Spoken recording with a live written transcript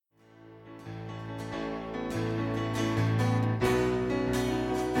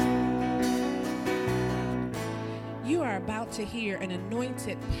about to hear an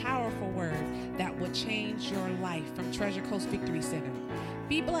anointed, powerful word that will change your life from Treasure Coast Victory Center.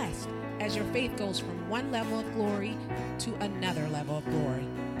 Be blessed as your faith goes from one level of glory to another level of glory.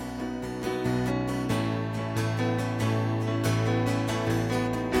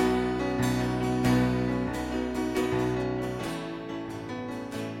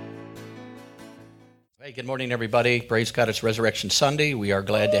 Hey, good morning, everybody. Praise God, it's Resurrection Sunday. We are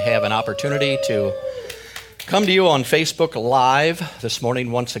glad to have an opportunity to come to you on Facebook Live this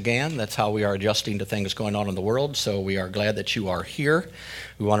morning once again. That's how we are adjusting to things going on in the world, so we are glad that you are here.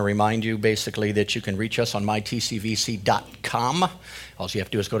 We want to remind you basically that you can reach us on mytcvc.com. All you have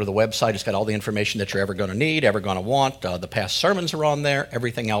to do is go to the website. It's got all the information that you're ever going to need, ever going to want. The past sermons are on there.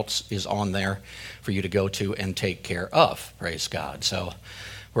 Everything else is on there for you to go to and take care of. Praise God. So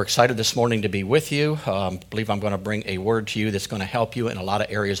we're excited this morning to be with you. I believe I'm going to bring a word to you that's going to help you in a lot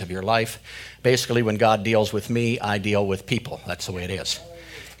of areas of your life. Basically, when God deals with me, I deal with people. That's the way it is.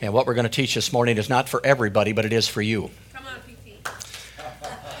 And what we're going to teach this morning is not for everybody, but it is for you. Come on, PT.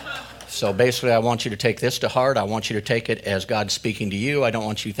 So basically, I want you to take this to heart. I want you to take it as God speaking to you. I don't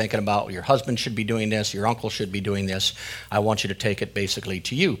want you thinking about your husband should be doing this, your uncle should be doing this. I want you to take it basically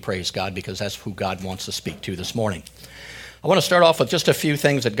to you, praise God, because that's who God wants to speak to this morning. I want to start off with just a few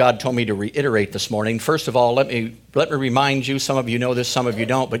things that God told me to reiterate this morning. First of all, let me remind you, some of you know this, some of you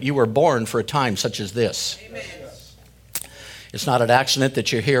don't, but you were born for a time such as this. Amen. It's not an accident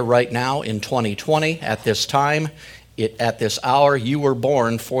that you're here right now in 2020 at this time. At this hour, you were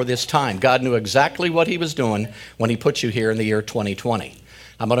born for this time. God knew exactly what he was doing when he put you here in the year 2020.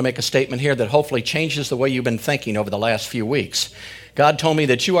 I'm going to make a statement here that hopefully changes the way you've been thinking over the last few weeks. God told me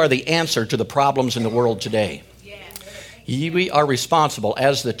that you are the answer to the problems in the world today. We are responsible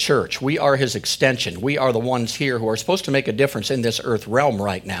as the church. We are his extension. We are the ones here who are supposed to make a difference in this earth realm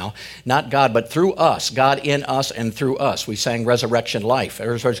right now. Not God, but through us. God in us and through us. We sang resurrection life.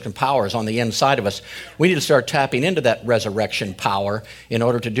 Resurrection power is on the inside of us. We need to start tapping into that resurrection power in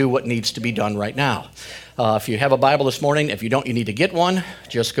order to do what needs to be done right now. If you have a Bible this morning, if you don't, you need to get one.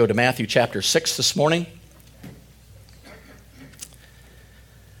 Just go to Matthew chapter 6 this morning.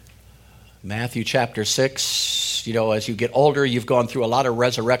 Matthew chapter 6. You know, as you get older, you've gone through a lot of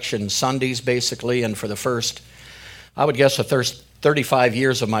resurrection Sundays, basically, and for the first, I would guess, the first 35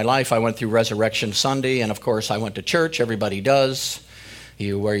 years of my life, I went through Resurrection Sunday, and of course, I went to church. Everybody does.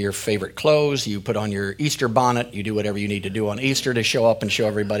 You wear your favorite clothes. You put on your Easter bonnet. You do whatever you need to do on Easter to show up and show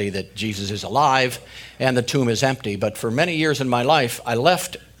everybody that Jesus is alive and the tomb is empty. But for many years in my life, I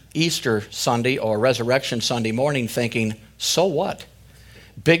left Easter Sunday or Resurrection Sunday morning thinking, so what?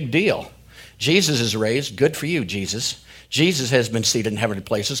 Big deal. Jesus is raised. Good for you, Jesus. Jesus has been seated in heavenly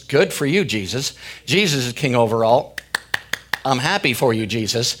places. Good for you, Jesus. Jesus is king over all. I'm happy for you,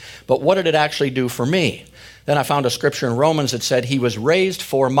 Jesus. But what did it actually do for me? Then I found a scripture in Romans that said he was raised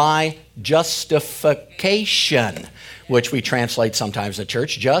for my justification, which we translate sometimes in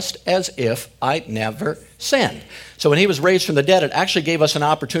church, just as if I never sinned. So when he was raised from the dead, it actually gave us an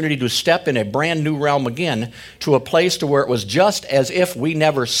opportunity to step in a brand new realm again to a place to where it was just as if we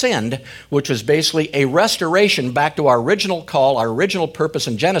never sinned, which was basically a restoration back to our original call, our original purpose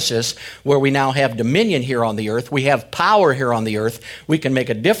in Genesis, where we now have dominion here on the earth. We have power here on the earth. We can make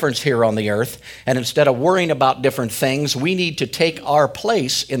a difference here on the earth. And instead of worrying about different things, we need to take our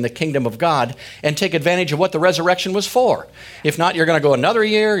place in the kingdom of God and take advantage of what the resurrection was for. If not, you're going to go another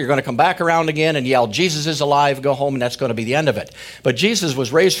year, you're going to come back around again and yell, Jesus is alive, go home, and that's going to be the end of it. But Jesus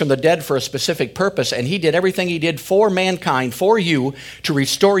was raised from the dead for a specific purpose, and he did everything he did for mankind, for you, to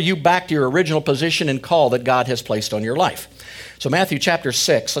restore you back to your original position and call that God has placed on your life. So Matthew chapter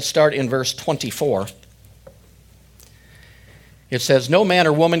 6, let's start in verse 24. It says, no man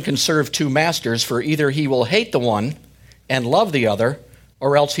or woman can serve two masters, for either he will hate the one and love the other,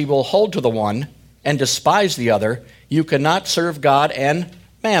 or else he will hold to the one and despise the other. You cannot serve God and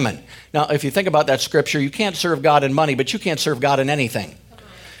mammon. Now, if you think about that scripture, you can't serve God in money, but you can't serve God in anything.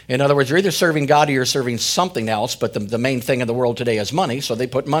 In other words, you're either serving God or you're serving something else, but the main thing in the world today is money, so they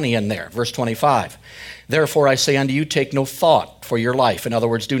put money in there. Verse 25, therefore I say unto you, take no thought for your life. In other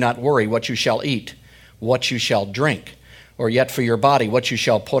words, do not worry what you shall eat, what you shall drink, or yet for your body what you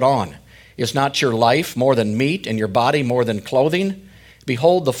shall put on. Is not your life more than meat, and your body more than clothing?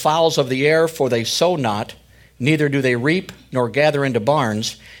 Behold the fowls of the air, for they sow not, neither do they reap nor gather into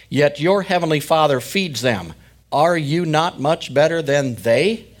barns, yet your heavenly Father feeds them. Are you not much better than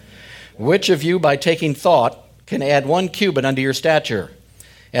they? Which of you by taking thought can add 1 cubit unto your stature?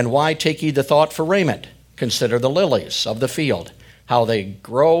 And why take ye the thought for raiment? Consider the lilies of the field, how they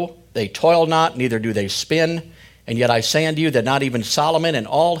grow, they toil not, neither do they spin. And yet I say unto you that not even Solomon in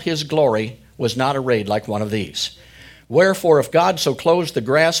all his glory was not arrayed like one of these. Wherefore, if God so clothes the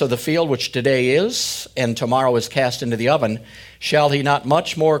grass of the field, which today is, and tomorrow is cast into the oven, shall he not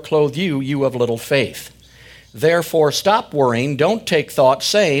much more clothe you, you of little faith? Therefore, stop worrying. Don't take thought,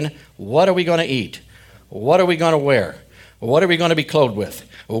 saying, what are we going to eat? What are we going to wear? What are we going to be clothed with?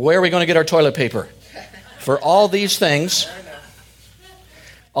 Where are we going to get our toilet paper? For all these things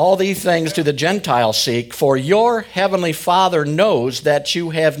do the Gentiles seek, for your heavenly Father knows that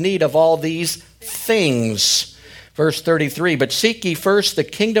you have need of all these things. Verse 33, but seek ye first the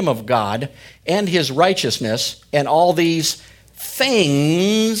kingdom of God and his righteousness, and all these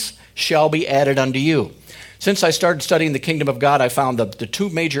things shall be added unto you. Since I started studying the kingdom of God, I found the two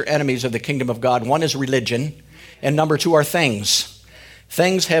major enemies of the kingdom of God. One is religion, and number two are things.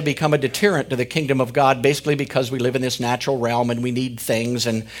 Things have become a deterrent to the kingdom of God, basically because we live in this natural realm and we need things.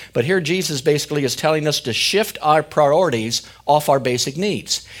 But here Jesus basically is telling us to shift our priorities off our basic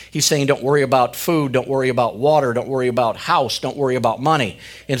needs. He's saying don't worry about food, don't worry about water, don't worry about house, don't worry about money.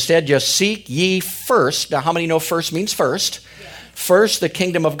 Instead, just seek ye first. Now, how many know first means first? First, the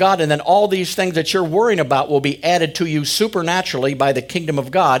kingdom of God, and then all these things that you're worrying about will be added to you supernaturally by the kingdom of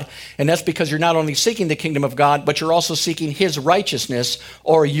God. And that's because you're not only seeking the kingdom of God, but you're also seeking his righteousness,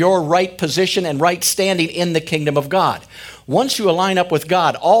 or your right position and right standing in the kingdom of God. Once you align up with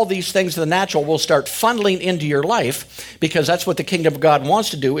God, all these things of the natural will start funneling into your life, because that's what the kingdom of God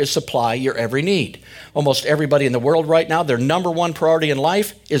wants to do, is supply your every need. Almost everybody in the world right now, their number one priority in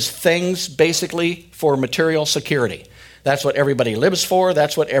life is things basically for material security. That's what everybody lives for.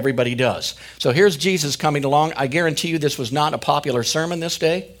 That's what everybody does. So here's Jesus coming along. I guarantee you this was not a popular sermon this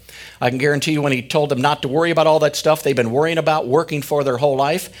day. I can guarantee you when he told them not to worry about all that stuff they've been worrying about, working for their whole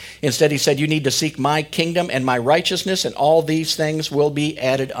life. Instead, he said, you need to seek my kingdom and my righteousness, and all these things will be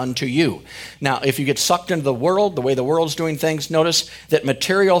added unto you. Now, if you get sucked into the world, the way the world's doing things, notice that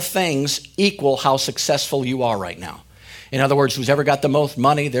material things equal how successful you are right now. In other words, who's ever got the most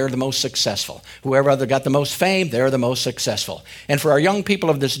money, they're the most successful. Whoever got the most fame, they're the most successful. And for our young people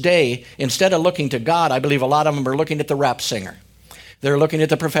of this day, instead of looking to God, I believe a lot of them are looking at the rap singer. They're looking at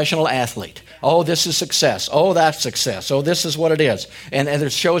the professional athlete. Oh, this is success. Oh, that's success. Oh, this is what it is. And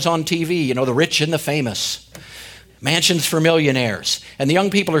there's shows on TV, you know, the rich and the famous. Mansions for millionaires. And the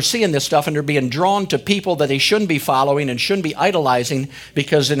young people are seeing this stuff, and they're being drawn to people that they shouldn't be following and shouldn't be idolizing,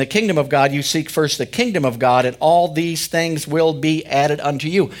 because in the kingdom of God, you seek first the kingdom of God, and all these things will be added unto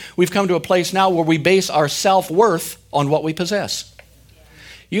you. We've come to a place now where we base our self-worth on what we possess.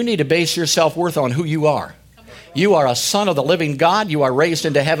 You need to base your self-worth on who you are. You are a son of the living God. You are raised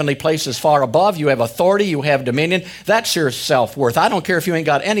into heavenly places far above. You have authority. You have dominion. That's your self-worth. I don't care if you ain't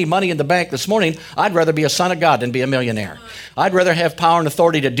got any money in the bank this morning. I'd rather be a son of God than be a millionaire. I'd rather have power and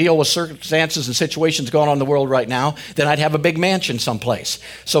authority to deal with circumstances and situations going on in the world right now than I'd have a big mansion someplace.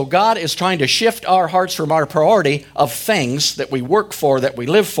 So God is trying to shift our hearts from our priority of things that we work for, that we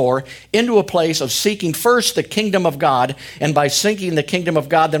live for, into a place of seeking first the kingdom of God. And by seeking the kingdom of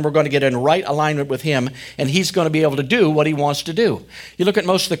God, then we're going to get in right alignment with him, and he's going to be able to do what he wants to do. You look at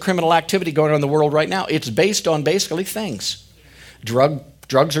most of the criminal activity going on in the world right now, it's based on basically things.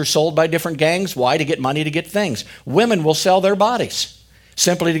 Drugs are sold by different gangs. Why? To get money to get things. Women will sell their bodies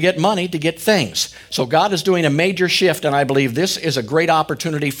simply to get money to get things. So God is doing a major shift, and I believe this is a great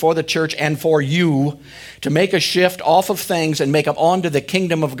opportunity for the church and for you to make a shift off of things and make them onto the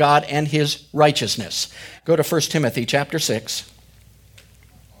kingdom of God and his righteousness. Go to 1 Timothy chapter 6.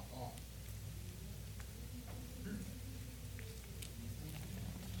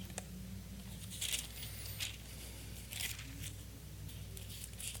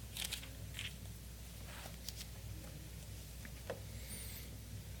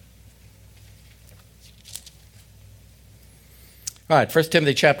 All right, 1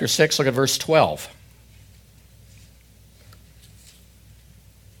 Timothy chapter 6, look at verse 12.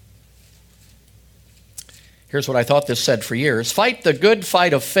 Here's what I thought this said for years. Fight the good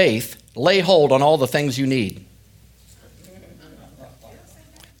fight of faith. Lay hold on all the things you need.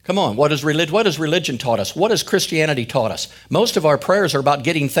 Come on, what has religion taught us? What has Christianity taught us? Most of our prayers are about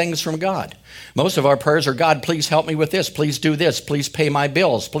getting things from God. Most of our prayers are, God, please help me with this. Please do this. Please pay my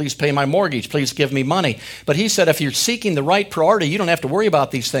bills. Please pay my mortgage. Please give me money. But he said if you're seeking the right priority, you don't have to worry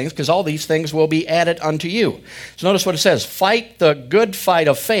about these things, because all these things will be added unto you. So notice what it says. Fight the good fight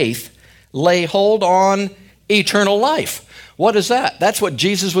of faith. Lay hold on eternal life. What is that? That's what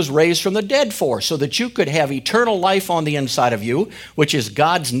Jesus was raised from the dead for, so that you could have eternal life on the inside of you, which is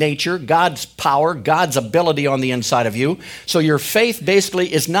God's nature, God's power, God's ability on the inside of you. So your faith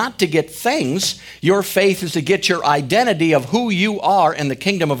basically is not to get things. Your faith is to get your identity of who you are in the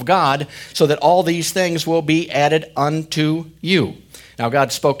kingdom of God, so that all these things will be added unto you. Now,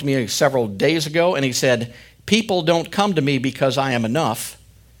 God spoke to me several days ago, and he said, People don't come to me because I am enough.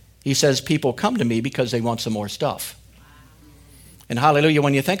 He says people come to me because they want some more stuff. And hallelujah,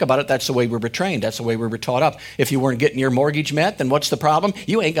 when you think about it, that's the way we were trained. That's the way we were taught up. If you weren't getting your mortgage met, then what's the problem?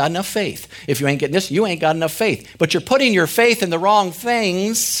 You ain't got enough faith. If you ain't getting this, you ain't got enough faith. But you're putting your faith in the wrong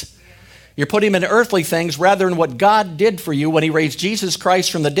things. You're putting them in earthly things rather than what God did for you when he raised Jesus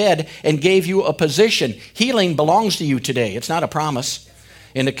Christ from the dead and gave you a position. Healing belongs to you today. It's not a promise.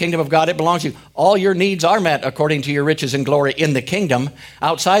 In the kingdom of God, it belongs to you. All your needs are met according to your riches and glory in the kingdom.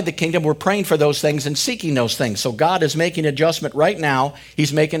 Outside the kingdom, we're praying for those things and seeking those things. So God is making an adjustment right now.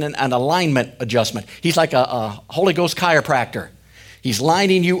 He's making an alignment adjustment. He's like a Holy Ghost chiropractor. He's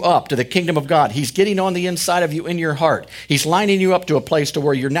lining you up to the kingdom of God. He's getting on the inside of you in your heart. He's lining you up to a place to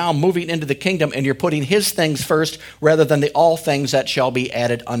where you're now moving into the kingdom and you're putting his things first rather than the all things that shall be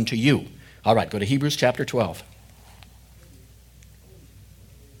added unto you. All right, go to Hebrews chapter 12.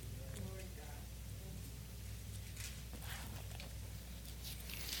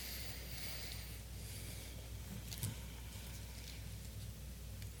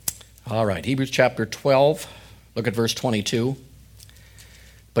 All right, Hebrews chapter 12, look at verse 22.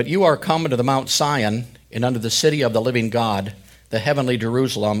 But you are come unto the Mount Sion, and unto the city of the living God, the heavenly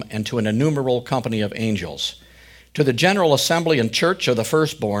Jerusalem, and to an innumerable company of angels, to the general assembly and church of the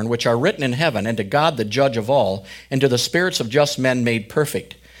firstborn, which are written in heaven, and to God the judge of all, and to the spirits of just men made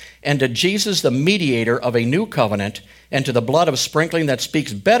perfect, and to Jesus the mediator of a new covenant, and to the blood of sprinkling that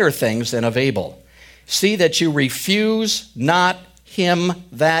speaks better things than of Abel. See that you refuse not him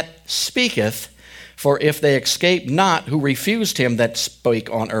that speaketh, for if they escape not who refused him that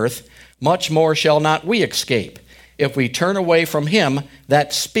spake on earth, much more shall not we escape, if we turn away from him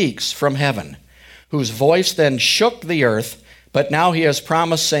that speaks from heaven, whose voice then shook the earth, but now he has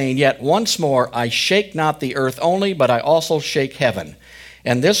promised, saying, Yet once more I shake not the earth only, but I also shake heaven.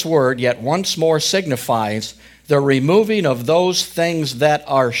 And this word, yet once more, signifies the removing of those things that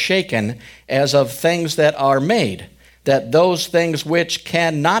are shaken, as of things that are made, that those things which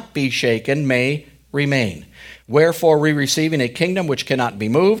cannot be shaken may remain. Wherefore, we receiving a kingdom which cannot be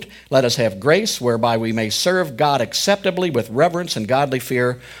moved, let us have grace whereby we may serve God acceptably with reverence and godly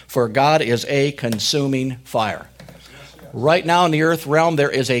fear, for God is a consuming fire. Right now in the earth realm,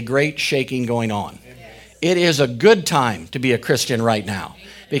 there is a great shaking going on. It is a good time to be a Christian right now,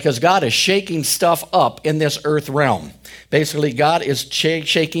 because God is shaking stuff up in this earth realm. Basically, God is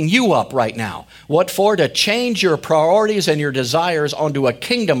shaking you up right now. What for? To change your priorities and your desires onto a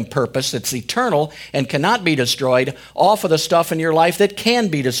kingdom purpose that's eternal and cannot be destroyed, off of the stuff in your life that can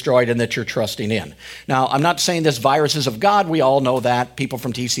be destroyed and that you're trusting in. Now, I'm not saying this virus is of God. We all know that. People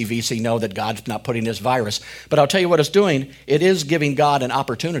from TCVC know that God's not putting this virus. But I'll tell you what it's doing. It is giving God an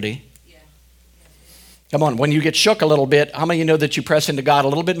opportunity. Come on, when you get shook a little bit, how many of you know that you press into God a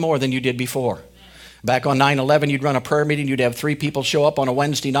little bit more than you did before? Back on 9/11, you'd run a prayer meeting, you'd have 3 people show up on a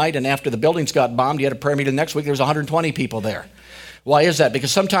Wednesday night, and after the buildings got bombed, you had a prayer meeting the next week, there was 120 people there. Why is that?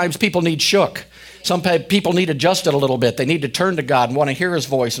 Because sometimes people need shook. Some people need adjusted a little bit. They need to turn to God and want to hear his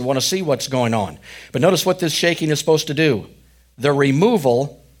voice and want to see what's going on. But notice what this shaking is supposed to do. The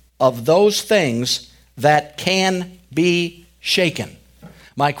removal of those things that can be shaken.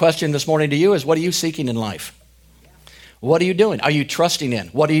 My question this morning to you is, what are you seeking in life? What are you doing? Are you trusting in?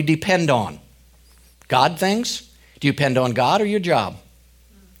 What do you depend on? God things? Do you depend on God or your job?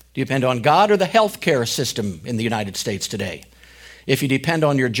 Do you depend on God or the health care system in the United States today? If you depend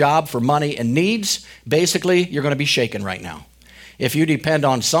on your job for money and needs, basically you're going to be shaken right now. If you depend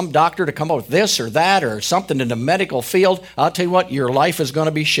on some doctor to come up with this or that or something in the medical field, I'll tell you what, your life is going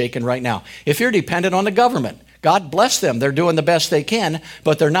to be shaken right now. If you're dependent on the government, God bless them. They're doing the best they can,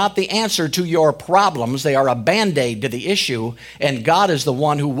 but they're not the answer to your problems. They are a Band-Aid to the issue, and God is the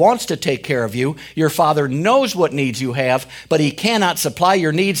one who wants to take care of you. Your Father knows what needs you have, but he cannot supply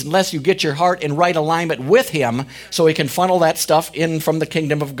your needs unless you get your heart in right alignment with him so he can funnel that stuff in from the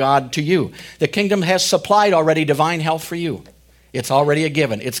kingdom of God to you. The kingdom has supplied already divine health for you. It's already a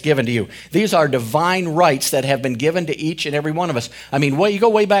given. It's given to you. These are divine rights that have been given to each and every one of us. I mean, you go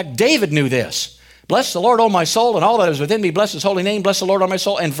way back, David knew this. Bless the Lord, O my soul, and all that is within me. Bless his holy name. Bless the Lord, O my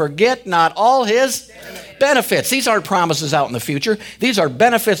soul, and forget not all his benefits. These aren't promises out in the future. These are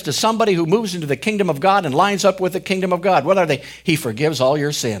benefits to somebody who moves into the kingdom of God and lines up with the kingdom of God. What are they? He forgives all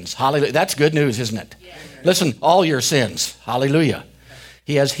your sins. Hallelujah. That's good news, isn't it? Listen, all your sins. Hallelujah.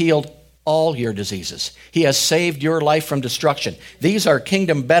 He has healed all your diseases. He has saved your life from destruction. These are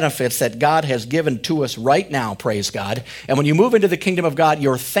kingdom benefits that God has given to us right now, praise God. And when you move into the kingdom of God,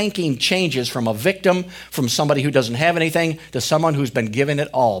 your thinking changes from a victim, from somebody who doesn't have anything, to someone who's been given it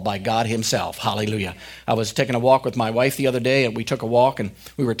all by God himself. Hallelujah. I was taking a walk with my wife the other day, and we took a walk, and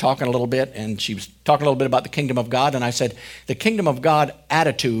we were talking a little bit, and she was talking a little bit about the kingdom of God, and I said, the kingdom of God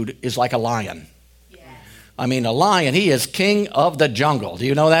attitude is like a lion. I mean, a lion, he is king of the jungle. Do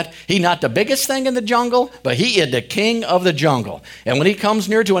you know that? He's not the biggest thing in the jungle, but he is the king of the jungle. And when he comes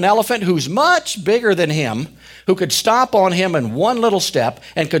near to an elephant who's much bigger than him, who could stomp on him in one little step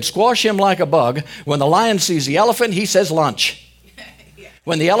and could squash him like a bug, when the lion sees the elephant, he says lunch.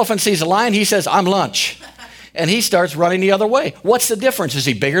 When the elephant sees a lion, he says, I'm lunch. And he starts running the other way. What's the difference? Is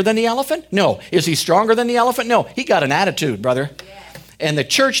he bigger than the elephant? No. Is he stronger than the elephant? No. He got an attitude, brother. And the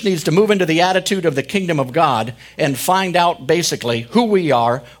church needs to move into the attitude of the kingdom of God and find out basically who we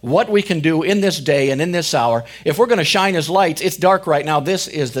are, what we can do in this day and in this hour. If we're going to shine his lights, it's dark right now. This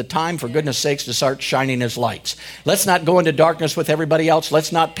is the time, for goodness sakes, to start shining his lights. Let's not go into darkness with everybody else.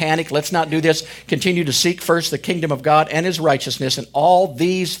 Let's not panic. Let's not do this. Continue to seek first the kingdom of God and his righteousness, and all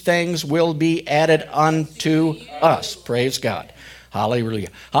these things will be added unto us. Praise God. Hallelujah.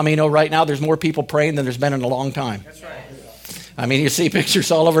 How many know right now there's more people praying than there's been in a long time? That's right. I mean, you see pictures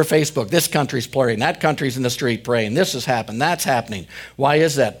all over Facebook. This country's praying. That country's in the street praying. This has happened. That's happening. Why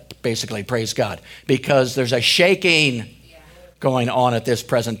is that? Basically, praise God. Because there's a shaking going on at this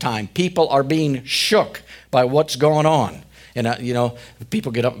present time. People are being shook by what's going on. And,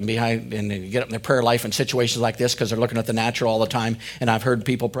 people get up and they get up in their prayer life in situations like this because they're looking at the natural all the time. And I've heard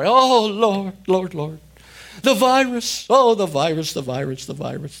people pray, oh, Lord, Lord, Lord. The virus, oh, the virus.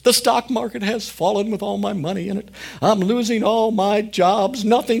 The stock market has fallen with all my money in it. I'm losing all my jobs.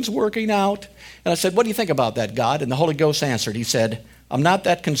 Nothing's working out. And I said, what do you think about that, God? And the Holy Ghost answered. He said, I'm not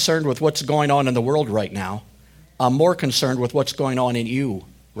that concerned with what's going on in the world right now. I'm more concerned with what's going on in you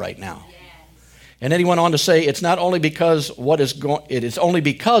right now. Yes. And then he went on to say, it's not only because it is only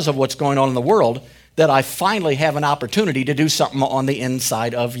because of what's going on in the world that I finally have an opportunity to do something on the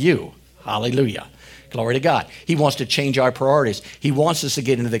inside of you. Hallelujah. Glory to God. He wants to change our priorities. He wants us to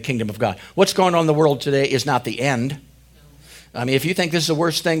get into the kingdom of God. What's going on in the world today is not the end. I mean, if you think this is the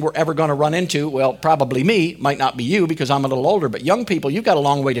worst thing we're ever going to run into, well, probably me, might not be you because I'm a little older, but young people, you've got a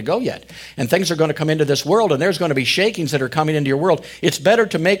long way to go yet. And things are going to come into this world, and there's going to be shakings that are coming into your world. It's better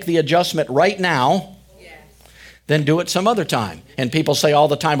to make the adjustment right now than do it some other time. And people say all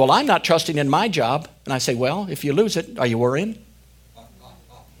the time, well, I'm not trusting in my job. And I say, well, if you lose it, are you worrying?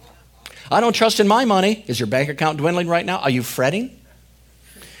 I don't trust in my money. Is your bank account dwindling right now? Are you fretting?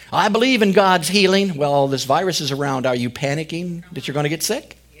 I believe in God's healing. Well, this virus is around. Are you panicking that you're going to get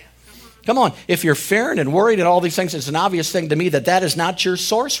sick? Come on. If you're fearing and worried and all these things, it's an obvious thing to me that is not your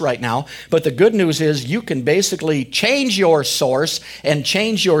source right now. But the good news is you can basically change your source and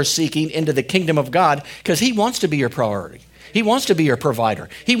change your seeking into the kingdom of God because he wants to be your priority. He wants to be your provider.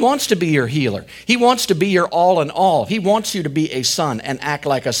 He wants to be your healer. He wants to be your all in all. He wants you to be a son and act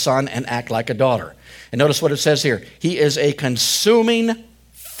like a son and act like a daughter. And notice what it says here. He is a consuming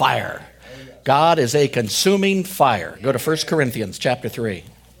fire. God is a consuming fire. Go to 1 Corinthians chapter 3.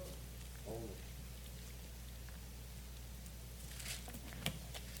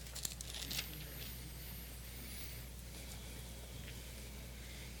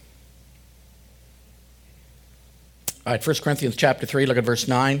 All right, 1 Corinthians chapter 3, look at verse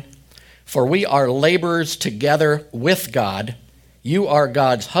 9. For we are laborers together with God. You are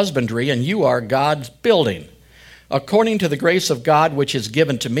God's husbandry, and you are God's building. According to the grace of God which is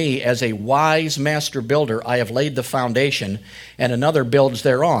given to me, as a wise master builder, I have laid the foundation, and another builds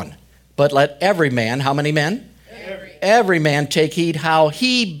thereon. But let every man, how many men? Every man take heed how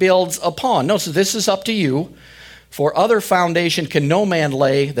he builds upon. Notice this is up to you. For other foundation can no man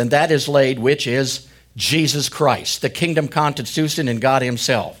lay than that is laid, which is Jesus Christ, the kingdom constituted in God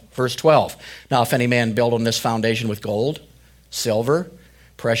himself. Verse 12. Now if any man build on this foundation with gold, silver,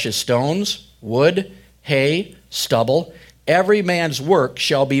 precious stones, wood, hay, stubble, every man's work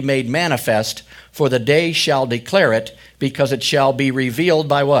shall be made manifest, for the day shall declare it, because it shall be revealed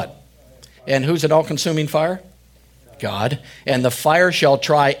by what? And who's an all-consuming fire? God. And the fire shall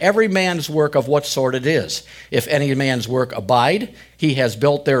try every man's work of what sort it is. If any man's work abide, he has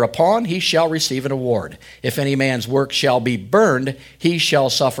built thereupon, he shall receive an award. If any man's work shall be burned, he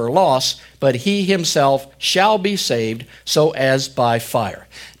shall suffer loss, but he himself shall be saved, so as by fire.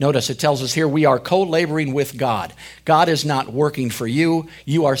 Notice it tells us here we are co-laboring with God. God is not working for you.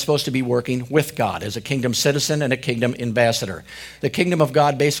 You are supposed to be working with God as a kingdom citizen and a kingdom ambassador. The kingdom of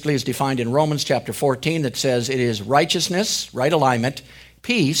God basically is defined in Romans chapter 14 that says it is righteousness, right alignment,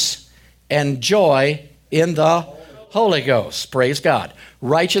 peace, and joy in the Holy Ghost. Praise God.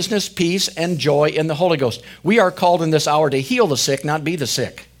 Righteousness, peace, and joy in the Holy Ghost. We are called in this hour to heal the sick, not be the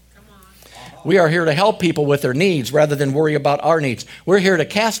sick. We are here to help people with their needs rather than worry about our needs. We're here to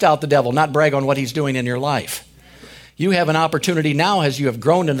cast out the devil, not brag on what he's doing in your life. You have an opportunity now as you have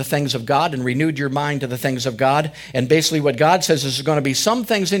grown in the things of God and renewed your mind to the things of God. And basically what God says is there's going to be some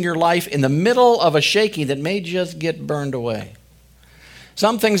things in your life in the middle of a shaking that may just get burned away.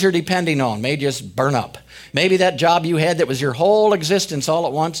 Some things you're depending on may just burn up. Maybe that job you had that was your whole existence all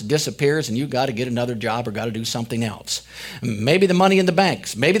at once disappears and you got to get another job or got to do something else. Maybe the money in the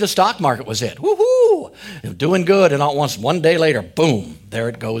banks. Maybe the stock market was it. Woohoo! Doing good, and all at once, one day later, boom, there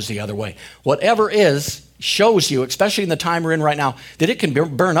it goes the other way. Whatever is shows you, especially in the time we're in right now, that it can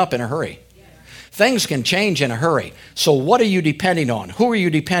burn up in a hurry. Things can change in a hurry. So what are you depending on? Who are you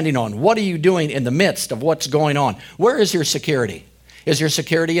depending on? What are you doing in the midst of what's going on? Where is your security? Is your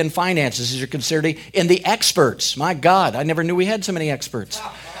security in finances? Is your security in the experts? My God, I never knew we had so many experts.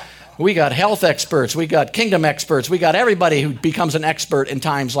 We got health experts. We got kingdom experts. We got everybody who becomes an expert in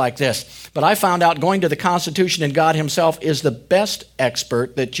times like this. But I found out going to the Constitution and God himself is the best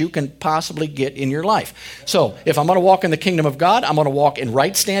expert that you can possibly get in your life. So if I'm going to walk in the kingdom of God, I'm going to walk in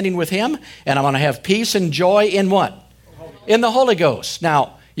right standing with him, and I'm going to have peace and joy in what? In the Holy Ghost.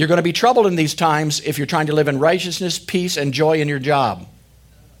 Now, you're going to be troubled in these times if you're trying to live in righteousness, peace, and joy in your job.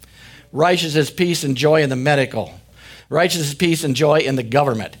 Righteousness, peace, and joy in the medical. Righteousness, peace, and joy in the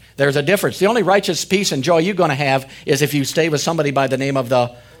government. There's a difference. The only righteous peace and joy you're going to have is if you stay with somebody by the name of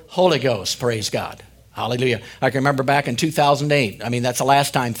the Holy Ghost. Praise God. Hallelujah. I can remember back in 2008. I mean, that's the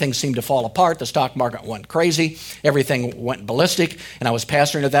last time things seemed to fall apart. The stock market went crazy. Everything went ballistic. And I was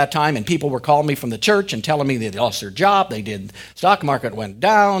pastoring at that time, and people were calling me from the church and telling me they lost their job. They did. Stock market went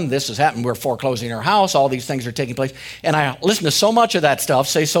down. This has happened. We're foreclosing our house. All these things are taking place. And I listened to so much of that stuff,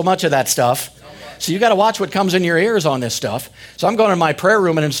 say so much of that stuff. So you got to watch what comes in your ears on this stuff. So I'm going to my prayer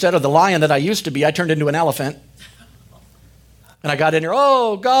room, and instead of the lion that I used to be, I turned into an elephant. And I got in here,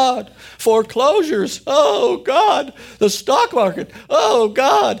 oh, God, foreclosures. Oh, God, the stock market. Oh,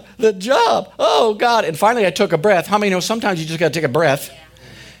 God, the job. Oh, God. And finally I took a breath. How many know sometimes you just got to take a breath?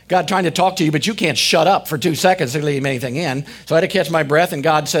 God trying to talk to you, but you can't shut up for 2 seconds to leave anything in. So I had to catch my breath, and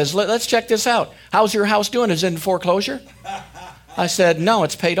God says, let's check this out. How's your house doing? Is it in foreclosure? I said, no,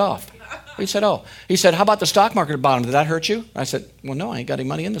 it's paid off. He said, oh. He said, how about the stock market at the bottom? Did that hurt you? I said, well, no, I ain't got any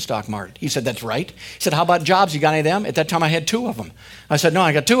money in the stock market. He said, that's right. He said, how about jobs? You got any of them? At that time, I had 2 of them. I said, no,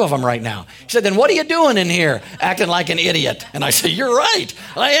 I got 2 of them right now. He said, then what are you doing in here acting like an idiot? And I said, you're right.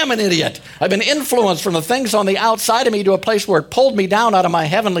 I am an idiot. I've been influenced from the things on the outside of me to a place where it pulled me down out of my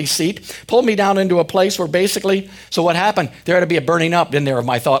heavenly seat, pulled me down into a place where basically, so what happened? There had to be a burning up in there of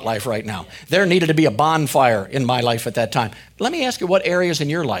my thought life right now. There needed to be a bonfire in my life at that time. Let me ask you, what areas in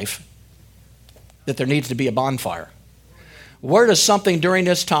your life that there needs to be a bonfire? Where does something during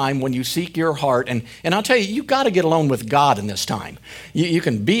this time when you seek your heart, and I'll tell you, you've got to get alone with God in this time. You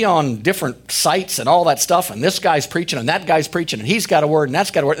can be on different sites and all that stuff, and this guy's preaching and that guy's preaching, and he's got a word and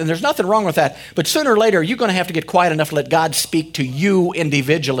that's got a word, and there's nothing wrong with that. But sooner or later, you're going to have to get quiet enough to let God speak to you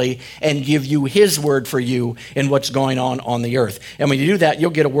individually and give you his word for you in what's going on the earth. And when you do that,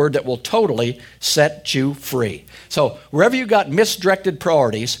 you'll get a word that will totally set you free. So wherever you got misdirected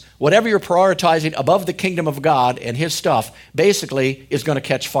priorities, whatever you're prioritizing above the kingdom of God and his stuff, basically is going to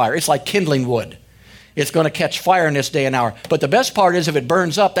catch fire. It's like kindling wood. It's going to catch fire in this day and hour. But the best part is if it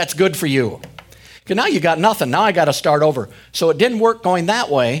burns up, that's good for you. Because now you got nothing. Now I got to start over. So it didn't work going that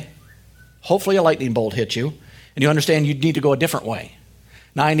way. Hopefully a lightning bolt hit you, and you understand you need to go a different way.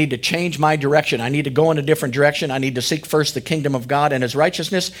 Now I need to change my direction. I need to go in a different direction. I need to seek first the kingdom of God and his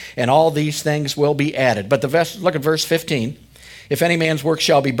righteousness, and all these things will be added. But look at verse 15. If any man's work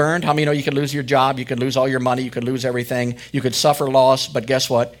shall be burned, how many know you could lose your job, you could lose all your money, you could lose everything, you could suffer loss, but guess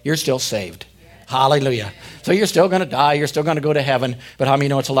what? You're still saved. Hallelujah. So you're still going to die, you're still going to go to heaven, but how many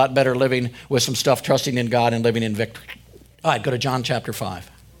know it's a lot better living with some stuff, trusting in God and living in victory? All right, go to John chapter 5.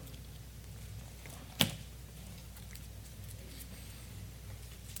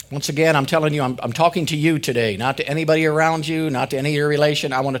 Once again, I'm telling you, I'm talking to you today, not to anybody around you, not to any of your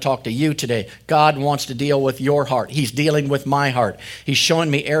relation. I want to talk to you today. God wants to deal with your heart. He's dealing with my heart. He's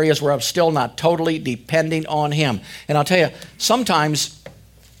showing me areas where I'm still not totally depending on him. And I'll tell you, sometimes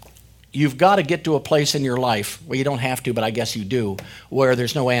you've got to get to a place in your life, well, you don't have to, but I guess you do, where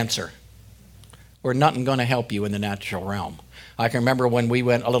there's no answer, where nothing going to help you in the natural realm. I can remember when we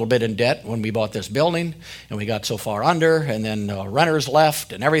went a little bit in debt when we bought this building, and we got so far under, and then renters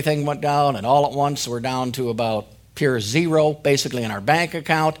left, and everything went down, and all at once we're down to about pure zero, basically, in our bank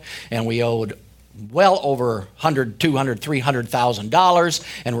account, and we owed well over $100, $200, $300,000,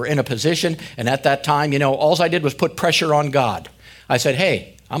 and we're in a position. And at that time, all I did was put pressure on God. I said,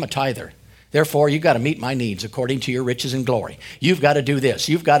 hey, I'm a tither. Therefore, you've got to meet my needs according to your riches and glory. You've got to do this.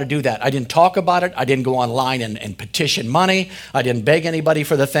 You've got to do that. I didn't talk about it. I didn't go online and petition money. I didn't beg anybody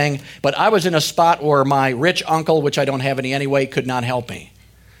for the thing. But I was in a spot where my rich uncle, which I don't have any anyway, could not help me.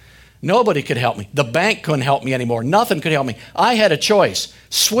 Nobody could help me. The bank couldn't help me anymore. Nothing could help me. I had a choice.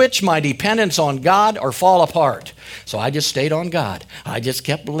 Switch my dependence on God or fall apart. So I just stayed on God. I just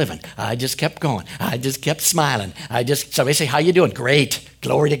kept living. I just kept going. I just kept smiling. Somebody say, how you doing? Great.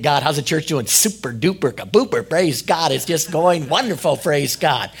 Glory to God. How's the church doing? Super duper kabooper. Praise God. It's just going wonderful. Praise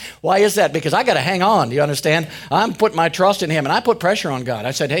God. Why is that? Because I got to hang on. Do you understand? I'm putting my trust in him, and I put pressure on God.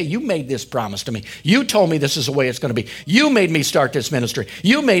 I said, hey, you made this promise to me. You told me this is the way it's going to be. You made me start this ministry.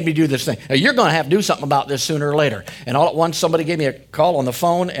 You made me do this thing. Now, you're going to have to do something about this sooner or later. And all at once, somebody gave me a call on the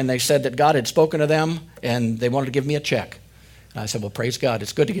phone, and they said that God had spoken to them, and they wanted to give me a check. I said, well, praise God.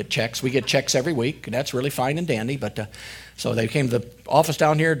 It's good to get checks. We get checks every week, and that's really fine and dandy. But so they came to the office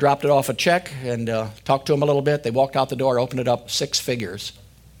down here, dropped it off a check, and talked to them a little bit. They walked out the door, opened it up, 6 figures.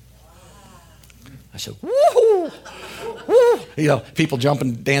 I said, woo! Woo! People jump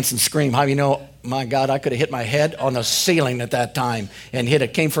and dance and scream. How do you know? My God, I could have hit my head on the ceiling at that time and hit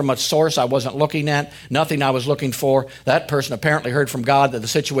it. Came from a source I wasn't looking at, nothing I was looking for. That person apparently heard from God that the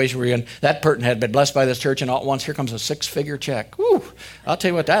situation we're in, that person had been blessed by this church, and all at once, here comes a 6-figure check. Woo! I'll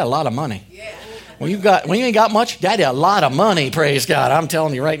tell you what, that's a lot of money. Yeah. When you ain't got much, Daddy, a lot of money, praise God. I'm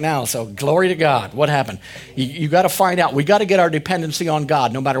telling you right now. So glory to God. What happened? You got to find out. We got to get our dependency on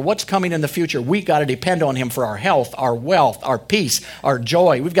God. No matter what's coming in the future, we got to depend on him for our health, our wealth, our peace, our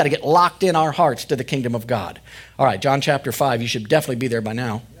joy. We've got to get locked in our hearts to the kingdom of God. All right, John chapter 5. You should definitely be there by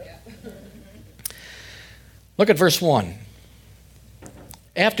now. Look at verse 1.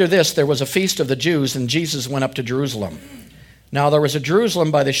 After this, there was a feast of the Jews, and Jesus went up to Jerusalem. Now there was at Jerusalem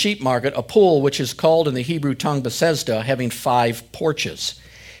by the sheep market a pool which is called in the Hebrew tongue Bethesda, having 5 porches.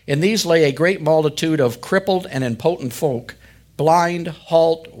 In these lay a great multitude of crippled and impotent folk, blind,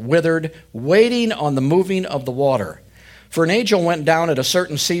 halt, withered, waiting on the moving of the water. For an angel went down at a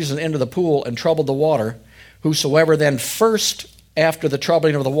certain season into the pool and troubled the water. Whosoever then first after the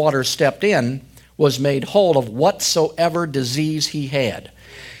troubling of the water stepped in was made whole of whatsoever disease he had.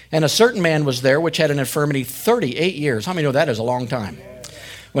 And a certain man was there which had an infirmity 38 years. How many know that is a long time?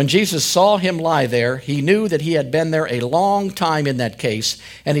 When Jesus saw him lie there, he knew that he had been there a long time in that case.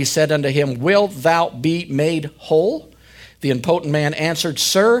 And he said unto him, Wilt thou be made whole? The impotent man answered,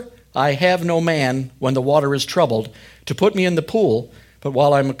 Sir, I have no man, when the water is troubled, to put me in the pool. But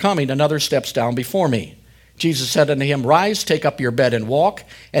while I am coming, another steps down before me. Jesus said unto him, Rise, take up your bed and walk.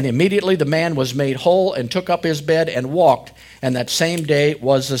 And immediately the man was made whole and took up his bed and walked. And that same day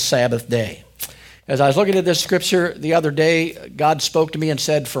was the Sabbath day. As I was looking at this scripture the other day, God spoke to me and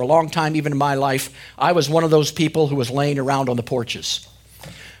said, for a long time, even in my life, I was one of those people who was laying around on the porches.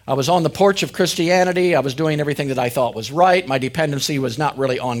 I was on the porch of Christianity. I was doing everything that I thought was right. My dependency was not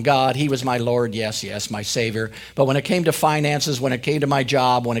really on God. He was my Lord, yes, my Savior. But when it came to finances, when it came to my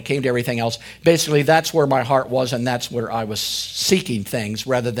job, when it came to everything else, basically that's where my heart was, and that's where I was seeking things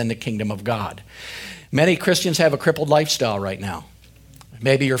rather than the kingdom of God. Many Christians have a crippled lifestyle right now.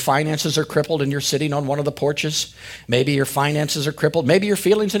 Maybe your finances are crippled and you're sitting on one of the porches. Maybe your finances are crippled. Maybe your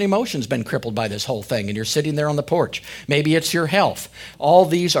feelings and emotions been crippled by this whole thing and you're sitting there on the porch. Maybe it's your health. All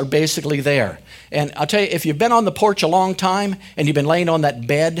these are basically there. And I'll tell you, if you've been on the porch a long time and you've been laying on that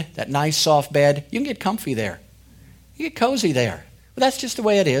bed, that nice soft bed, you can get comfy there. You get cozy there. But that's just the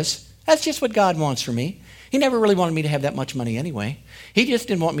way it is. That's just what God wants for me. He never really wanted me to have that much money anyway. He just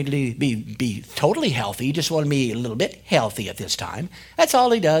didn't want me to be totally healthy. He just wanted me a little bit healthy at this time. That's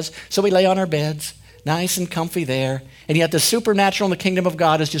all he does. So we lay on our beds, nice and comfy there. And yet the supernatural in the kingdom of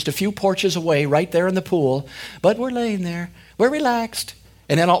God is just a few porches away, right there in the pool. But we're laying there. We're relaxed.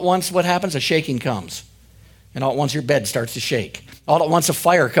 And then all at once, what happens? A shaking comes. And all at once, your bed starts to shake. All at once, a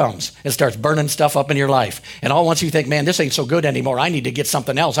fire comes and starts burning stuff up in your life. And all at once, you think, man, this ain't so good anymore. I need to get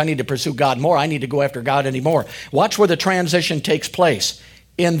something else. I need to pursue God more. I need to go after God anymore. Watch where the transition takes place.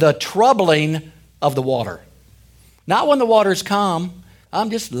 In the troubling of the water. Not when the water's calm. I'm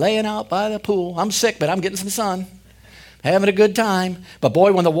just laying out by the pool. I'm sick, but I'm getting some sun. Having a good time. But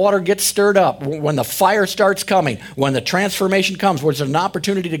boy, when the water gets stirred up, when the fire starts coming, when the transformation comes, where there's an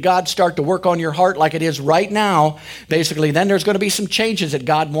opportunity to God start to work on your heart like it is right now, basically, then there's going to be some changes that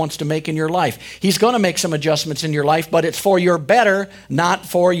God wants to make in your life. He's going to make some adjustments in your life, but it's for your better, not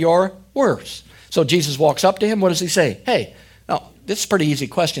for your worse. So Jesus walks up to him. What does he say? Hey, now, this is a pretty easy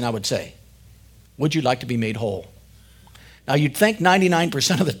question, I would say. Would you like to be made whole? Now, you'd think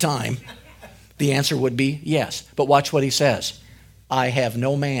 99% of the time, The answer would be yes. But watch what he says. I have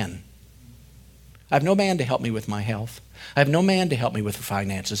no man. I have no man to help me with my health. I have no man to help me with the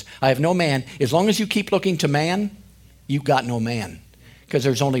finances. I have no man. As long as you keep looking to man, you've got no man. Because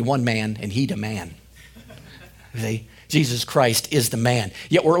there's only one man, and he the man. See? Jesus Christ is the man.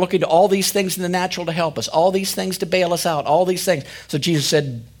 Yet we're looking to all these things in the natural to help us, all these things to bail us out, all these things. So Jesus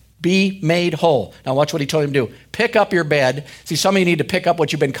said, be made whole. Now watch what he told him to do. Pick up your bed. See, some of you need to pick up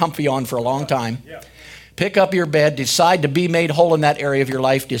what you've been comfy on for a long time. Yeah. Pick up your bed. Decide to be made whole in that area of your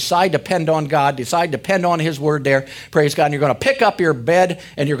life. Decide to depend on God. Decide to depend on his word there. Praise God. And you're going to pick up your bed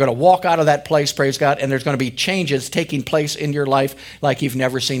and you're going to walk out of that place, praise God, and there's going to be changes taking place in your life like you've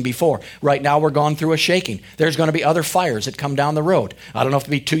never seen before. Right now we're going through a shaking. There's going to be other fires that come down the road. I don't know if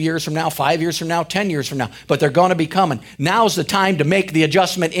it'll be 2 years from now, 5 years from now, 10 years from now, but they're going to be coming. Now's the time to make the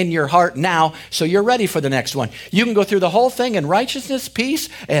adjustment in your heart now so you're ready for the next one. You can go through the whole thing in righteousness, peace,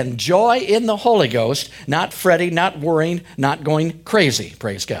 and joy in the Holy Ghost, not fretting, not worrying, not going crazy.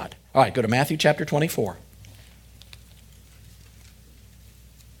 Praise God. All right, go to Matthew chapter 24.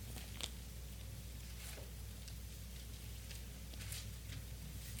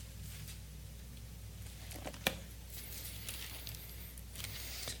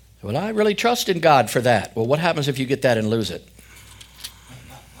 Well, I really trust in God for that. Well, what happens if you get that and lose it?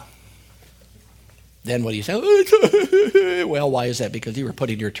 Then what do you say? Well, why is that? Because you were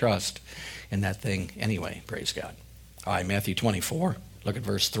putting your trust in that thing anyway. Praise God. All right, Matthew 24. Look at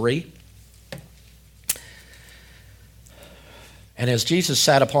verse 3. And as Jesus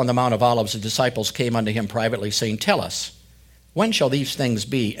sat upon the Mount of Olives, the disciples came unto him privately, saying, Tell us, when shall these things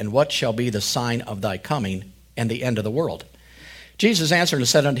be, and what shall be the sign of thy coming and the end of the world? Jesus answered and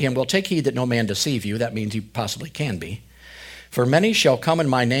said unto him, Well, take heed that no man deceive you. That means you possibly can be. For many shall come in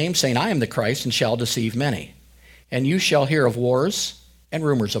my name, saying, I am the Christ, and shall deceive many. And you shall hear of wars and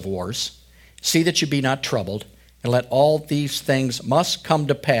rumors of wars. See that you be not troubled, and let all these things must come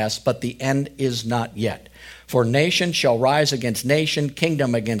to pass, but the end is not yet. For nation shall rise against nation,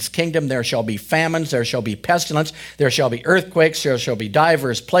 kingdom against kingdom. There shall be famines, there shall be pestilence, there shall be earthquakes, there shall be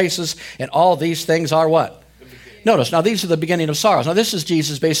divers places, and all these things are what? Notice, now these are the beginning of sorrows. Now this is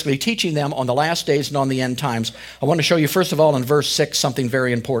Jesus basically teaching them on the last days and on the end times. I want to show you first of all in verse 6 something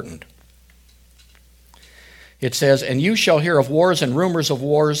very important. It says, And you shall hear of wars and rumors of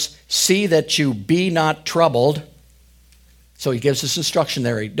wars. See that you be not troubled. So he gives us instruction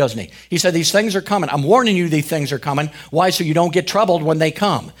there, doesn't he? He said, these things are coming. I'm warning you these things are coming. Why? So you don't get troubled when they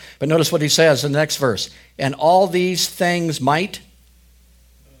come. But notice what he says in the next verse. And all these things might.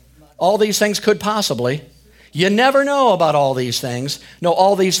 All these things could possibly. You never know about all these things. No,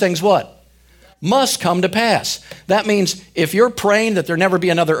 all these things what? Must come to pass. That means if you're praying that there never be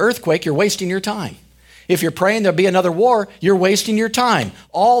another earthquake, you're wasting your time. If you're praying there'll be another war, you're wasting your time.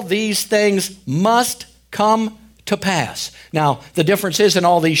 All these things must come to pass. Now, the difference is in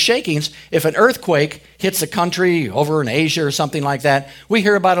all these shakings, if an earthquake hits a country over in Asia or something like that, we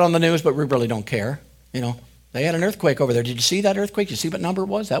hear about it on the news, but we really don't care. You know, they had an earthquake over there. Did you see that earthquake? Did you see what number it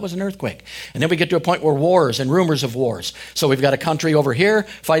was? That was an earthquake. And then we get to a point where wars and rumors of wars. So we've got a country over here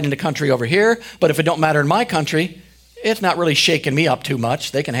fighting a country over here, but if it don't matter in my country, it's not really shaking me up too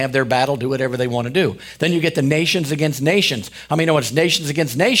much. They can have their battle, do whatever they want to do. Then you get the nations against nations. I mean, when it's nations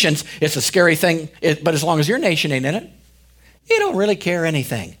against nations, it's a scary thing, but as long as your nation ain't in it, you don't really care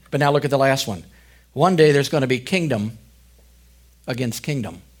anything. But now look at the last one. One day there's going to be kingdom against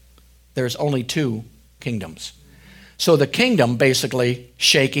kingdom. There's only two kingdoms. So the kingdom, basically,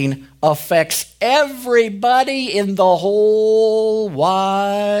 shaking, affects everybody in the whole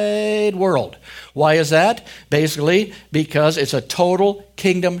wide world. Why is that? Basically, because it's a total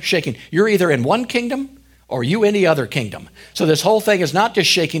kingdom shaking. You're either in one kingdom or you any other kingdom. So this whole thing is not just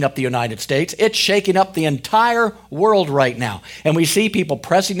shaking up the United States, it's shaking up the entire world right now. And we see people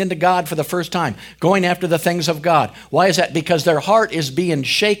pressing into God for the first time, going after the things of God. Why is that? Because their heart is being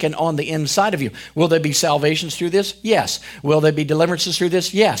shaken on the inside of you. Will there be salvations through this? Yes. Will there be deliverances through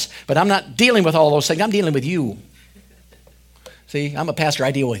this? Yes. But I'm not dealing with all those things. I'm dealing with you. See, I'm a pastor.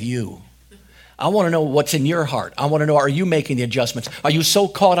 I deal with you. I want to know what's in your heart. I want to know, are you making the adjustments? Are you so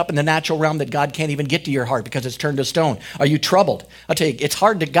caught up in the natural realm that God can't even get to your heart because it's turned to stone? Are you troubled? I'll tell you, it's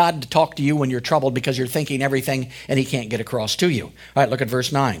hard to God to talk to you when you're troubled because you're thinking everything and he can't get across to you. All right, look at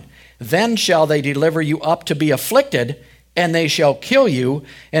verse 9. Then shall they deliver you up to be afflicted, and they shall kill you,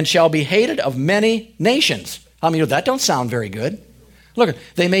 and shall be hated of many nations. I mean, that don't sound very good. Look,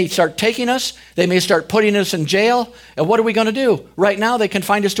 they may start taking us. They may start putting us in jail. And what are we going to do? Right now, they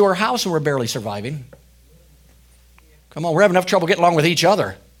confined us to our house and we're barely surviving. Come on, we're having enough trouble getting along with each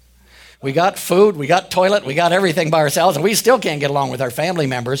other. We got food, we got toilet, we got everything by ourselves, and we still can't get along with our family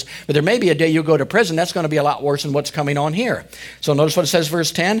members. But there may be a day you go to prison, that's going to be a lot worse than what's coming on here. So notice what it says,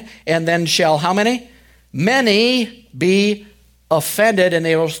 verse 10, and then shall how many? Many be offended, and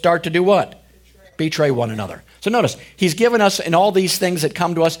they will start to do what? Betray one another. So notice, he's given us, in all these things that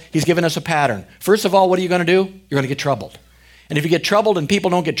come to us, he's given us a pattern. First of all, what are you going to do? You're going to get troubled. And if you get troubled and people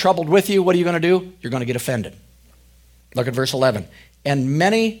don't get troubled with you, what are you going to do? You're going to get offended. Look at verse 11. And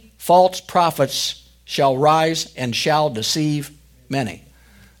many false prophets shall rise and shall deceive many.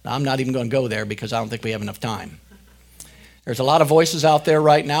 Now, I'm not even going to go there because I don't think we have enough time. There's a lot of voices out there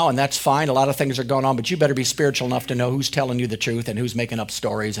right now, and that's fine. A lot of things are going on, but you better be spiritual enough to know who's telling you the truth and who's making up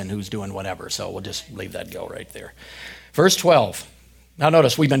stories and who's doing whatever. So we'll just leave that go right there. Verse 12. Now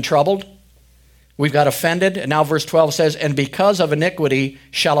notice, we've been troubled. We've got offended. And now verse 12 says, and because of iniquity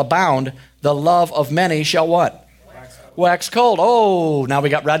shall abound, the love of many shall what? Wax cold. Oh, now we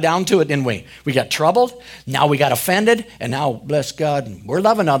got right down to it, didn't we? We got troubled. Now we got offended. And now, bless God, we're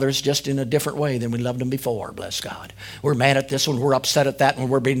loving others just in a different way than we loved them before, bless God. We're mad at this one. We're upset at that one.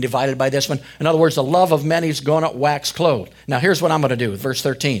 We're being divided by this one. In other words, the love of many is going to wax cold. Now, here's what I'm going to do. Verse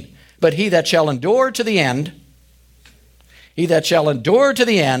 13. But he that shall endure to the end,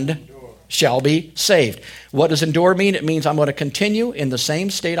 shall be saved. What does endure mean? It means I'm going to continue in the same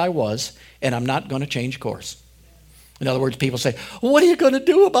state I was, and I'm not going to change course. In other words, people say, what are you going to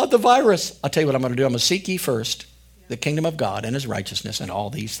do about the virus? I'll tell you what I'm going to do. I'm going to seek ye first the kingdom of God and his righteousness, and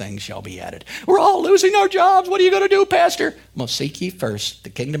all these things shall be added. We're all losing our jobs. What are you going to do, Pastor? I'm going to seek ye first the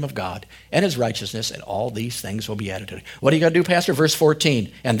kingdom of God and his righteousness, and all these things will be added to it. What are you going to do, Pastor? Verse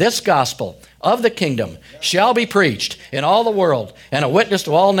 14. And this gospel of the kingdom shall be preached in all the world and a witness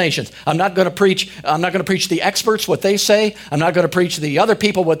to all nations. I'm not going to preach the experts what they say. I'm not going to preach the other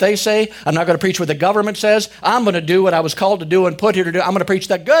people what they say. I'm not going to preach what the government says. I'm going to do what I was called to do and put here to do. I'm going to preach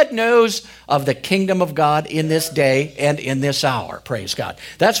the good news of the kingdom of God in this day and in this hour. Praise God.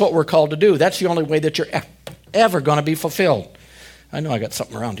 That's what we're called to do. That's the only way that you're ever going to be fulfilled. I know I got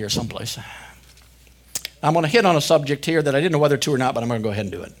something around here someplace. I'm going to hit on a subject here that I didn't know whether to or not, but I'm going to go ahead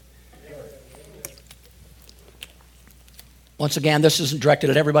and do it. Once again, this isn't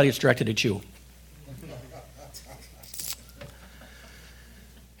directed at everybody, it's directed at you.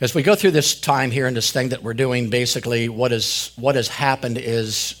 As we go through this time here and this thing that we're doing, basically what has happened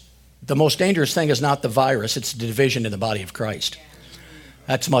is the most dangerous thing is not the virus, it's the division in the body of Christ.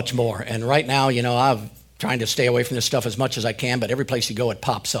 That's much more. And right now, I'm trying to stay away from this stuff as much as I can, but every place you go, it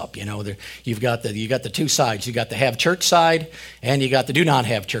pops up. You've got the two sides. You got the have church side, and you got the do not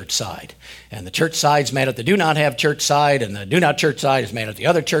have church side. And the church side's mad at the do not have church side, and the do not church side is mad at the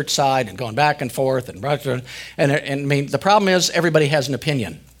other church side, and going back and forth. And I mean, the problem is everybody has an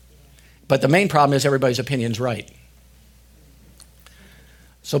opinion, but the main problem is everybody's opinion's right.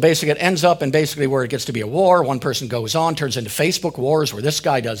 So basically it ends up in basically where it gets to be a war. One person goes on, turns into Facebook wars where this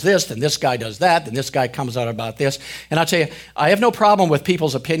guy does this, then this guy does that, then this guy comes out about this. And I'll tell you, I have no problem with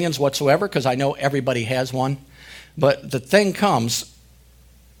people's opinions whatsoever because I know everybody has one. But the thing comes,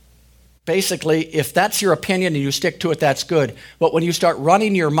 basically, if that's your opinion and you stick to it, that's good. But when you start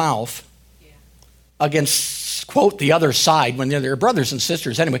running your mouth against, quote, the other side, when they're brothers and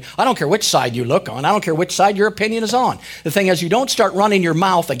sisters anyway, I don't care which side you look on. I don't care which side your opinion is on. The thing is, you don't start running your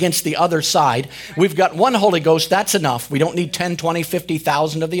mouth against the other side. We've got one Holy Ghost. That's enough. We don't need 10, 20,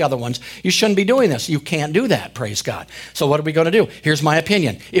 50,000 of the other ones. You shouldn't be doing this. You can't do that, praise God. So what are we going to do? Here's my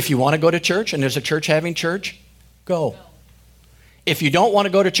opinion. If you want to go to church and there's a church having church, go. If you don't want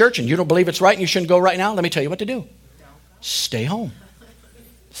to go to church and you don't believe it's right and you shouldn't go right now, let me tell you what to do. Stay home.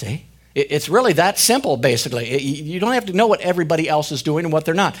 See? It's really that simple, basically. You don't have to know what everybody else is doing and what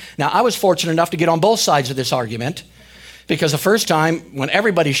they're not. Now, I was fortunate enough to get on both sides of this argument because the first time when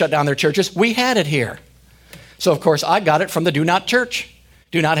everybody shut down their churches, we had it here. So, of course, I got it from the do not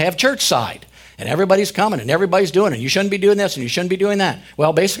have church side. And everybody's coming and everybody's doing it. You shouldn't be doing this and you shouldn't be doing that.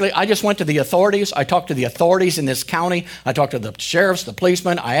 Well, basically, I just went to the authorities. I talked to the authorities in this county. I talked to the sheriffs, the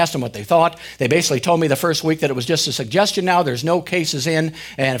policemen. I asked them what they thought. They basically told me the first week that it was just a suggestion now. There's no cases in.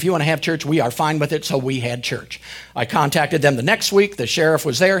 And if you want to have church, we are fine with it. So we had church. I contacted them the next week. The sheriff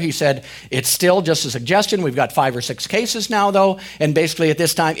was there. He said, it's still just a suggestion. We've got 5 or 6 cases now, though. And basically at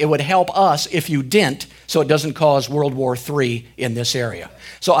this time, it would help us if you didn't, so it doesn't cause World War III in this area.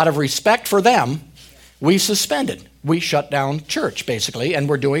 So out of respect for them, we suspended. We shut down church, basically, and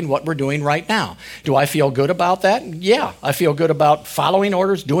we're doing what we're doing right now. Do I feel good about that? Yeah, I feel good about following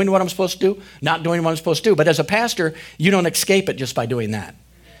orders, doing what I'm supposed to do, not doing what I'm supposed to do. But as a pastor, you don't escape it just by doing that.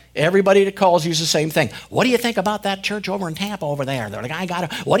 Everybody that calls uses the same thing. What do you think about that church over in Tampa over there? They're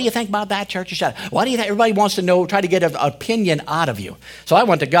like, what do you think about that church? What do you think? Everybody wants to know, try to get an opinion out of you. So I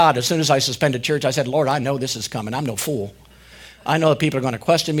went to God as soon as I suspended church. I said, Lord, I know this is coming. I'm no fool. I know that people are going to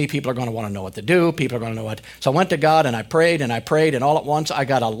question me. People are going to want to know what to do. People are going to know what. So I went to God and I prayed, and all at once I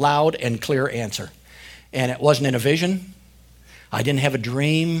got a loud and clear answer. And it wasn't in a vision. I didn't have a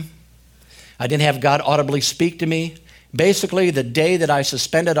dream. I didn't have God audibly speak to me. Basically, the day that I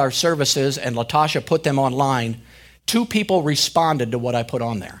suspended our services and Latasha put them online, 2 people responded to what I put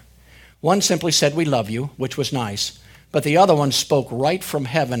on there. One simply said, we love you, which was nice. But the other one spoke right from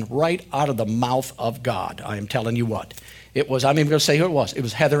heaven, right out of the mouth of God. I am telling you what. It was, I'm even going to say who it was. It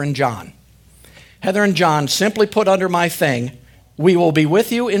was Heather and John. Heather and John simply put under my thing, we will be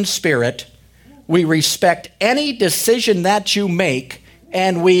with you in spirit. We respect any decision that you make,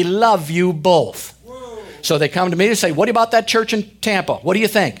 and we love you both. So they come to me and say, what about that church in Tampa? What do you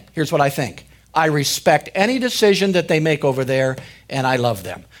think? Here's what I think. I respect any decision that they make over there, and I love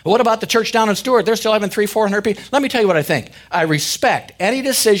them. What about the church down in Stewart? They're still having 300-400 people. Let me tell you what I think. I respect any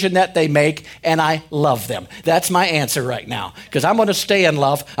decision that they make, and I love them. That's my answer right now, because I'm going to stay in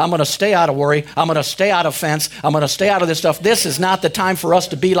love. I'm going to stay out of worry. I'm going to stay out of offense. I'm going to stay out of this stuff. This is not the time for us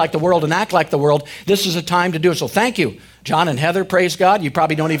to be like the world and act like the world. This is a time to do it. So thank you, John and Heather, praise God. You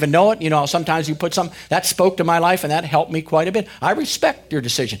probably don't even know it. You know, sometimes you put some, that spoke to my life, and that helped me quite a bit. I respect your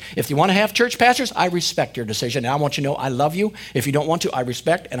decision. If you want to have church pastors, I respect your decision. And I want you to know I love you. If you don't want to, I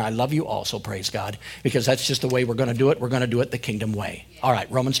respect, and I love you also, praise God, because that's just the way we're going to do it. We're going to do it the kingdom way. All right,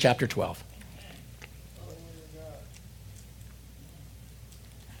 Romans chapter 12.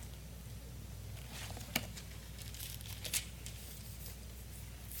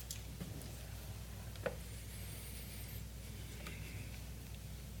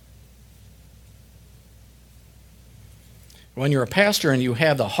 When you're a pastor and you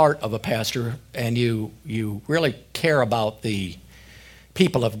have the heart of a pastor and you really care about the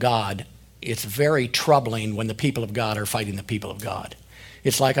people of God, it's very troubling when the people of God are fighting the people of God.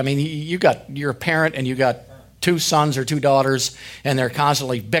 It's like, I mean, you're a parent and you got 2 sons or 2 daughters, and they're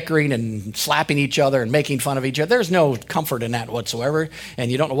constantly bickering and slapping each other and making fun of each other. There's no comfort in that whatsoever,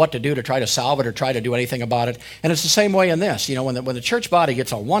 and you don't know what to do to try to solve it or try to do anything about it. And it's the same way in this. You know, when the church body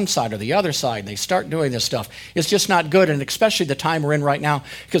gets on one side or the other side and they start doing this stuff, it's just not good, and especially the time we're in right now,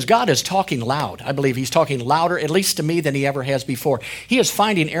 because God is talking loud. I believe he's talking louder, at least to me, than he ever has before. He is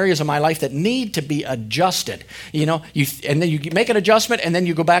finding areas of my life that need to be adjusted. You know, and then you make an adjustment, and then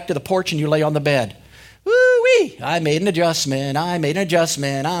you go back to the porch and you lay on the bed. Woo-wee, I made an adjustment,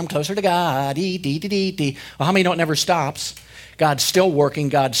 I'm closer to God, Well, how many know it never stops? God's still working,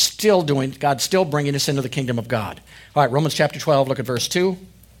 God's still bringing us into the kingdom of God. All right, Romans chapter 12, look at verse 2.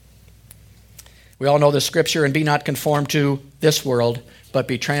 We all know the scripture, and be not conformed to this world, but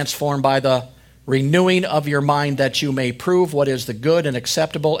be transformed by the renewing of your mind, that you may prove what is the good and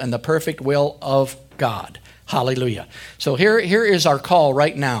acceptable and the perfect will of God. Hallelujah. So here is our call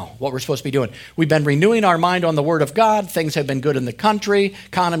right now, what we're supposed to be doing. We've been renewing our mind on the Word of God. Things have been good in the country.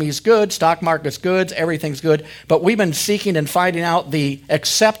 Economy's good. Stock market's good. Everything's good. But we've been seeking and finding out the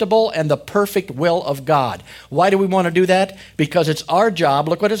acceptable and the perfect will of God. Why do we want to do that? Because it's our job.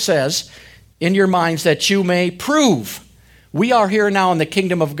 Look what it says. In your minds, that you may prove. We are here now in the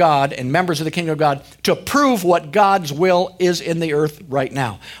kingdom of God and members of the kingdom of God to prove what God's will is in the earth right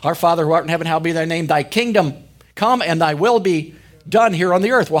now. Our Father who art in heaven, hallowed be thy name. Thy kingdom come and thy will be done here on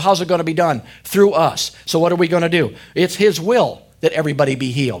the earth. Well, how's it going to be done? Through us. So what are we going to do? It's his will that everybody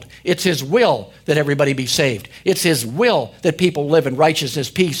be healed. It's his will that everybody be saved. It's his will that people live in righteousness,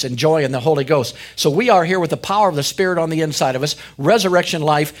 peace, and joy in the Holy Ghost. So we are here with the power of the Spirit on the inside of us, resurrection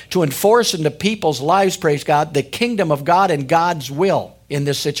life, to enforce into people's lives, praise God, the kingdom of God and God's will in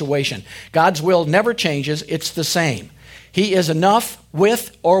this situation. God's will never changes. It's the same. He is enough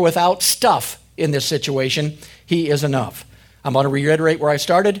with or without stuff in this situation. He is enough. I'm going to reiterate where I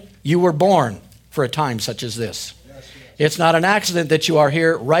started. You were born for a time such as this. It's not an accident that you are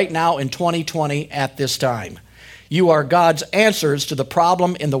here right now in 2020 at this time. You are God's answers to the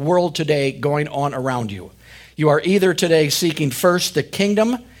problem in the world today going on around you. You are either today seeking first the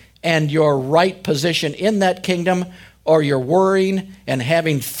kingdom and your right position in that kingdom, or you're worrying and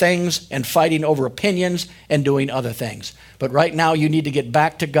having things and fighting over opinions and doing other things. But right now you need to get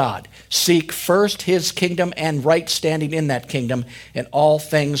back to God. Seek first his kingdom and right standing in that kingdom, and all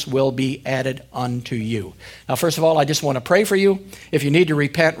things will be added unto you. Now, first of all, I just want to pray for you. If you need to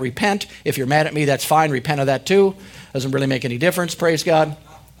repent, repent. If you're mad at me, that's fine. Repent of that too. Doesn't really make any difference. Praise God.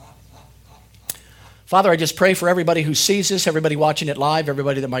 Father, I just pray for everybody who sees this, everybody watching it live,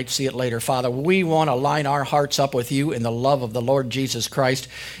 everybody that might see it later. Father, we want to line our hearts up with you in the love of the Lord Jesus Christ.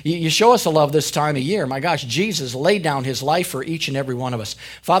 You show us the love this time of year. My gosh, Jesus laid down his life for each and every one of us.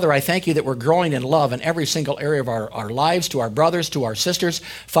 Father, I thank you that we're growing in love in every single area of our lives, to our brothers, to our sisters.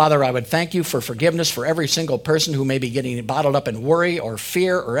 Father, I would thank you for forgiveness for every single person who may be getting bottled up in worry or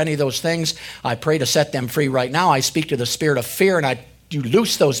fear or any of those things. I pray to set them free right now. I speak to the spirit of fear, and you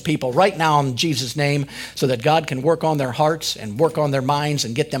loose those people right now in Jesus' name so that God can work on their hearts and work on their minds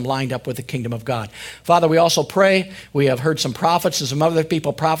and get them lined up with the kingdom of God. Father, we also pray, we have heard some prophets and some other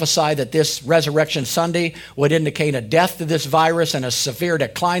people prophesy that this Resurrection Sunday would indicate a death to this virus and a severe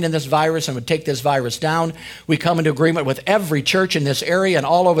decline in this virus and would take this virus down. We come into agreement with every church in this area and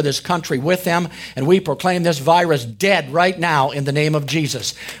all over this country with them, and we proclaim this virus dead right now in the name of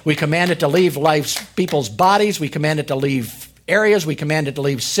Jesus. We command it to leave people's bodies. We command it to leave areas. We command it to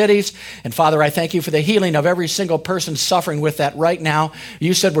leave cities. And Father, I thank you for the healing of every single person suffering with that right now.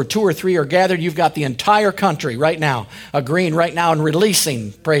 You said where 2 or 3 are gathered, you've got the entire country right now, agreeing right now and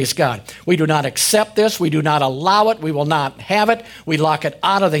releasing, praise God. We do not accept this. We do not allow it. We will not have it. We lock it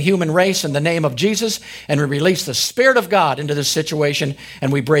out of the human race in the name of Jesus, and we release the Spirit of God into this situation,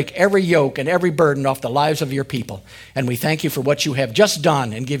 and we break every yoke and every burden off the lives of your people. And we thank you for what you have just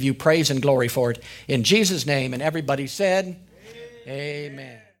done and give you praise and glory for it. In Jesus' name, and everybody said,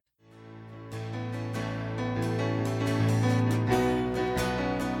 amen.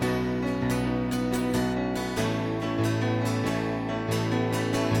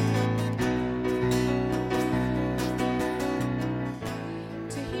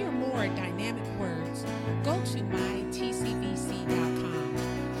 To hear more dynamic words, go to mytcvc.com.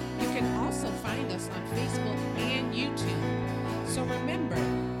 You can also find us on Facebook and YouTube. So remember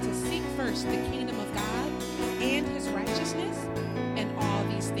to seek first the kingdom of God and his righteousness, and all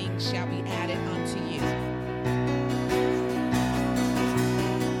these things shall be added